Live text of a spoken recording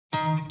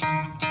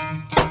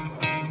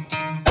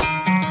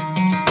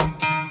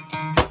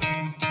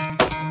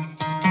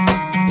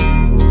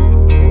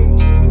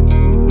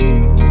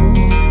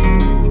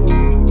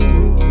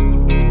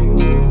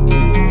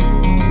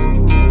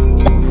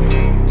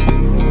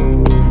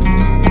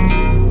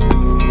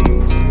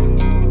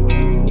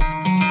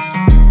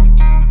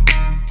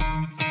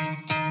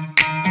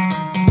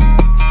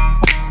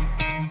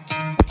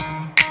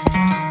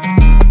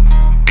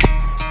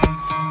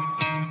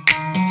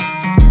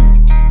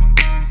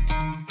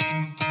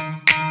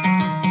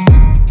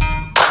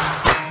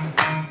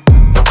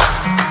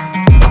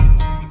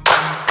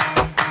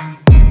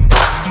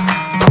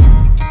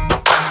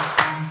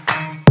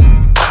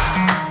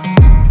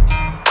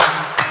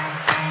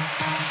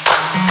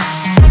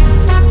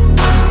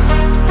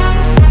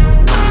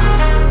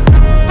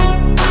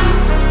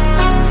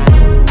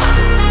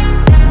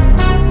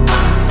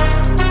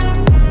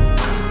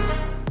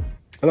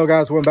Hello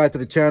guys, welcome back to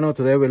the channel.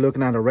 Today we're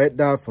looking at a red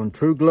dot from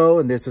Truglo,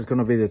 and this is going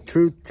to be the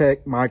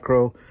Tru-Tec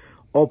Micro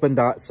Open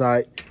Dot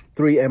Sight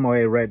 3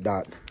 MOA red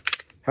dot.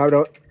 Have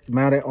it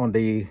mounted on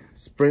the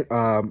Smith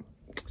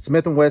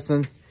 &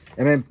 Wesson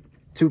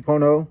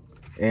MM2.0,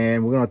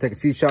 and we're going to take a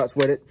few shots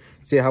with it,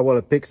 see how well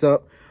it picks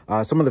up.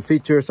 Some of the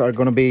features are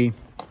going to be,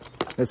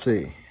 let's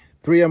see,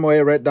 3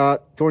 MOA red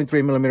dot,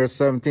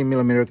 23mm,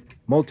 17mm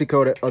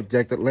multi-coated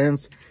objective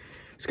lens.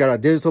 It's got a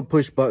digital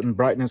push button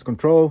brightness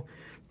control,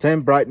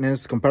 10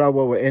 brightness,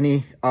 compatible with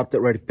any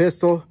optic-ready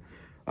pistol,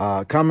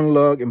 common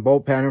lug and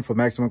bolt pattern for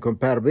maximum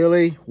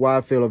compatibility,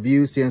 wide field of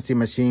view, CNC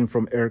machined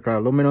from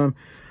aircraft aluminum.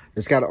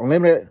 It's got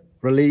unlimited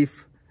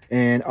relief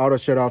and auto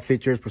shut-off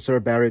features,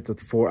 preserve battery to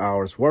 4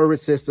 hours. Water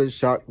resistant,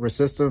 shock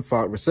resistant,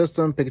 fog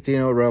resistant,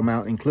 Picatinny rail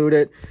mount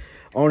included.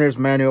 Owner's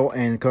manual,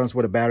 and comes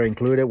with a battery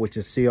included, which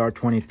is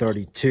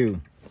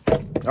CR2032.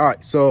 All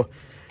right, so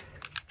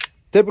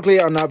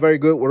typically, I'm not very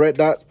good with red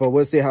dots, but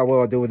we'll see how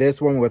well I do with this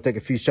one. We'll take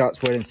a few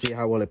shots with it and see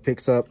how well it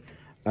picks up,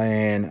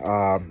 and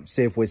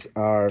see if we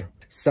are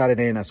sighted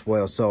in as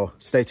well. So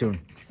stay tuned.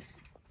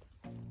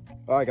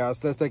 All right,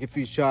 guys, let's take a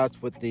few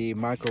shots with the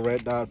micro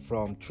red dot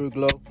from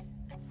Truglo.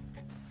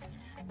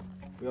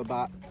 We're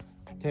about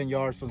 10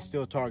 yards from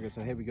steel target,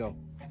 so here we go.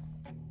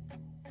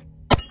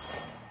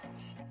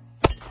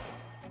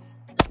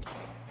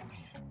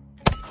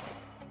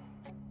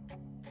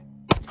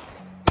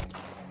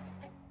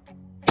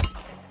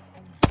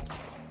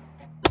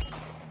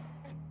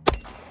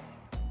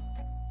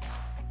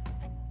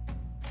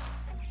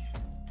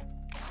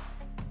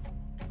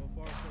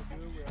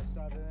 We are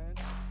sighted in.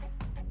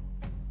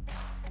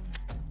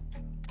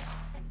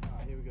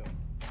 Here we go.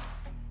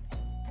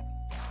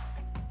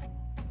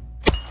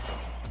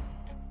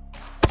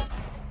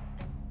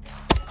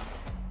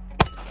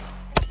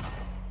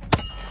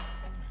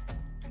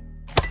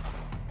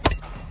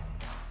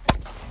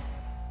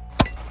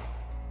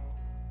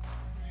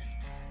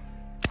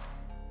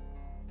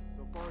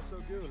 So far, so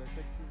good. Let's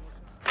take a few more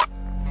shots.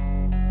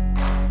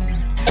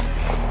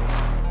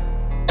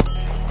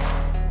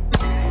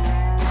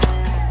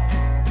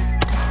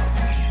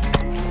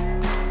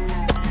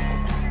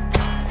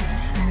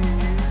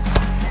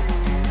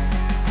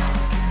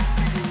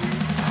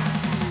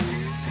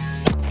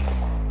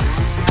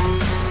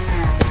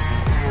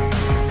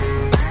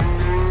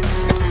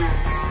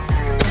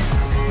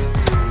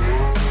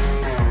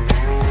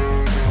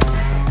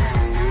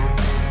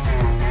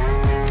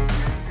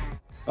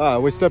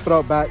 We step it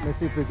up back. Let's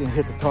see if we can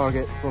hit the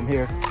target from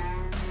here.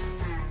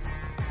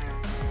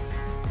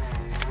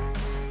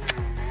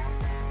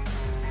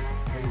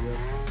 There you go.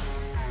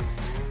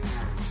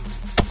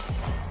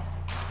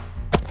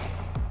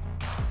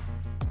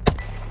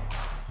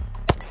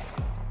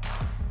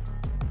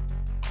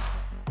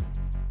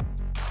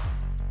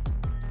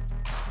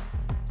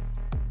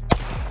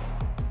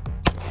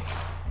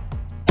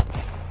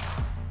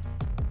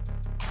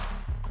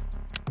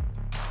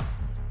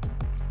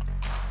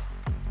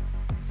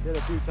 Did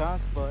a few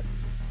times, but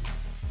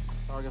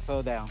target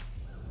fell down.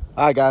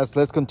 All right, guys,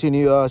 let's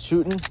continue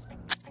shooting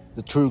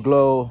the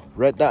Truglo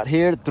red dot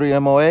here, 3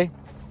 MOA.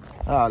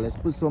 Let's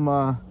put some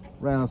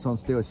rounds on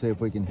steel, see if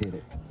we can hit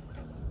it.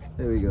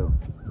 There we go.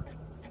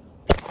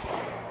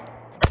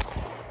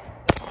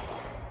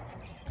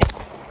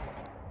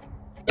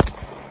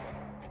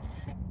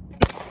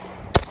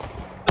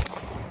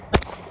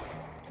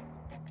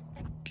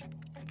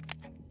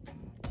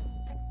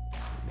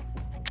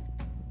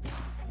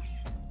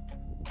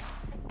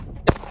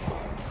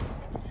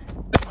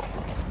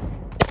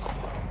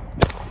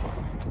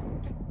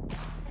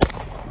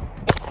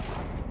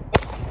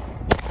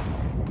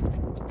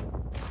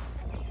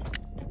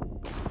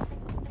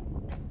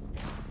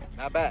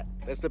 Not bad.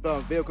 Let's step on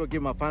the vehicle,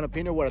 give my final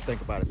opinion, what I think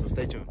about it, so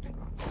stay tuned.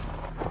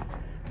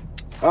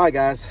 All right,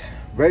 guys,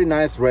 very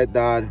nice red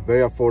dot,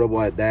 very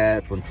affordable at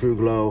that, from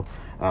Truglo.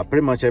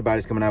 Pretty much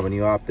everybody's coming out with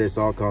new optics,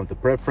 all come to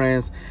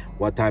preference,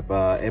 what type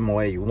of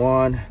MOA you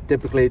want.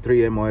 Typically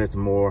 3 MOA is the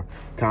more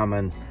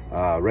common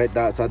red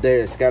dots out there.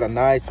 It's got a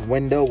nice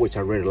window, which I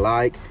really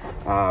like.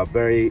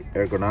 Very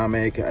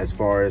ergonomic as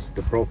far as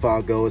the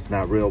profile goes,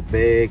 not real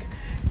big,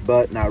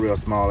 but not real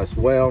small as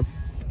well.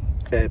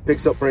 It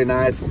picks up pretty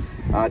nice.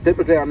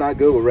 Typically I'm not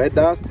good with red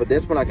dots, but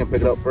this one I can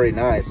pick it up pretty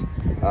nice.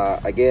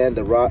 Again,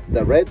 the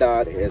red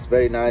dot is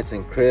very nice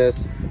and crisp,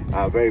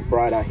 very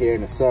bright out here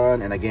in the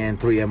sun, and again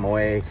 3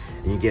 MOA, and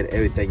you get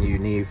everything you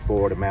need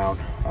for the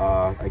mount.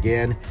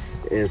 Again,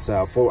 it's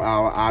a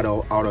 4-hour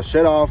auto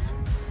shut off,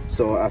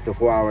 so after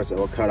 4 hours it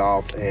will cut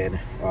off and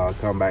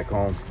come back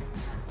home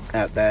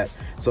at that,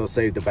 so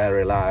save the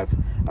battery life.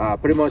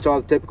 Pretty much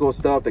all the typical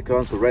stuff that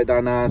comes with red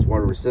dot knives,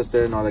 water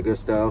resistant, all that good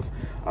stuff.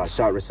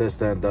 Shot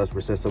resistant, dust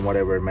resistant,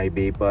 whatever it may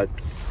be, but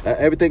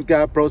everything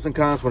got pros and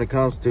cons when it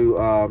comes to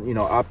you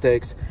know,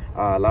 optics.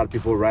 A lot of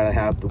people would rather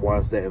have the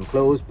ones that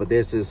enclose, but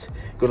this is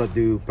gonna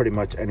do pretty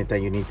much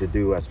anything you need to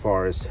do as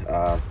far as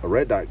a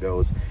red dot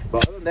goes.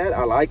 But other than that,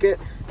 I like it.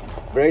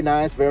 Very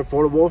nice, very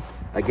affordable.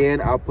 Again,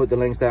 I'll put the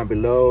links down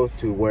below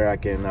to where I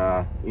can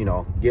you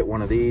know, get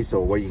one of these,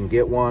 or where you can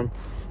get one.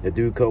 the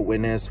dual coat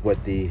windage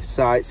with the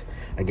sights.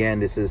 Again,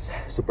 this is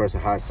suppressor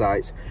high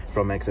sights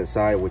from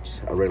XSI, which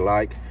I really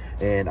like.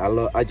 And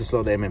I just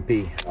love the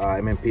MMP.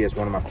 MMP is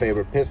one of my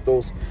favorite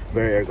pistols,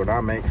 very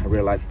ergonomic. I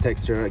really like the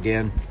texture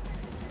again.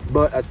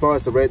 But as far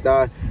as the red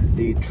dot,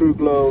 the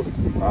Truglo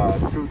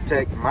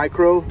Tru-Tec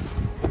Micro,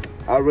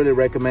 I really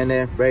recommend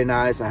it. Very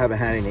nice. I haven't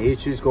had any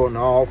issues going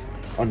off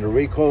on the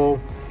recoil.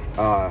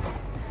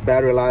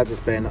 Battery life has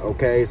been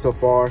okay so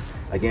far.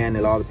 Again,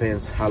 it all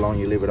depends how long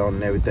you leave it on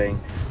and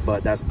everything,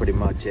 but that's pretty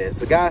much it.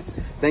 So guys,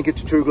 thank you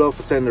to Truglo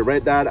for sending the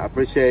red dot. I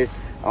appreciate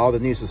all the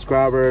new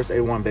subscribers,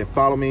 everyone been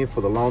following me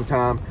for the long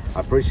time. I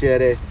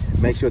appreciate it.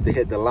 Make sure to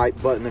hit the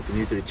like button if you're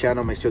new to the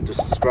channel. Make sure to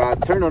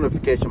subscribe, turn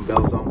notification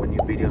bells on when new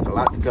videos. A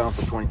lot to come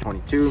for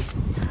 2022.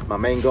 My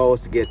main goal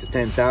is to get to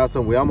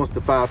 10,000. We're almost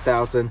to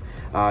 5,000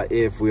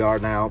 if we are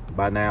now,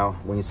 by now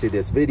when you see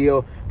this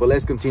video. But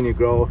let's continue to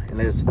grow and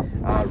let's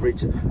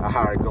reach a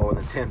higher goal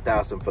than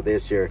 10,000 for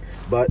this year.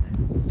 But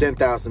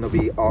 10,000 will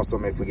be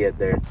awesome if we get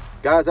there.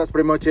 Guys, that's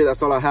pretty much it.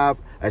 That's all I have.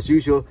 As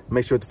usual,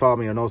 make sure to follow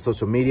me on all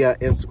social media,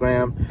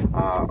 Instagram.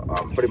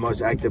 I'm pretty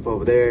much active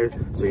over there,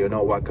 so you'll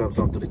know what comes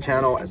onto the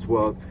channel as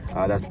well.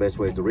 That's the best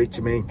way to reach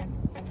me.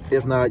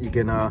 If not, you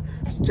can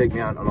check me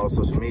out on all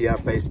social media,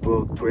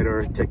 Facebook,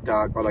 Twitter,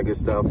 TikTok, all that good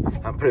stuff.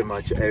 I'm pretty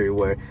much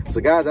everywhere.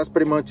 So guys, that's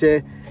pretty much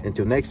it.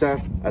 Until next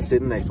time, I'll see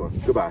you in the next one.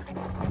 Goodbye.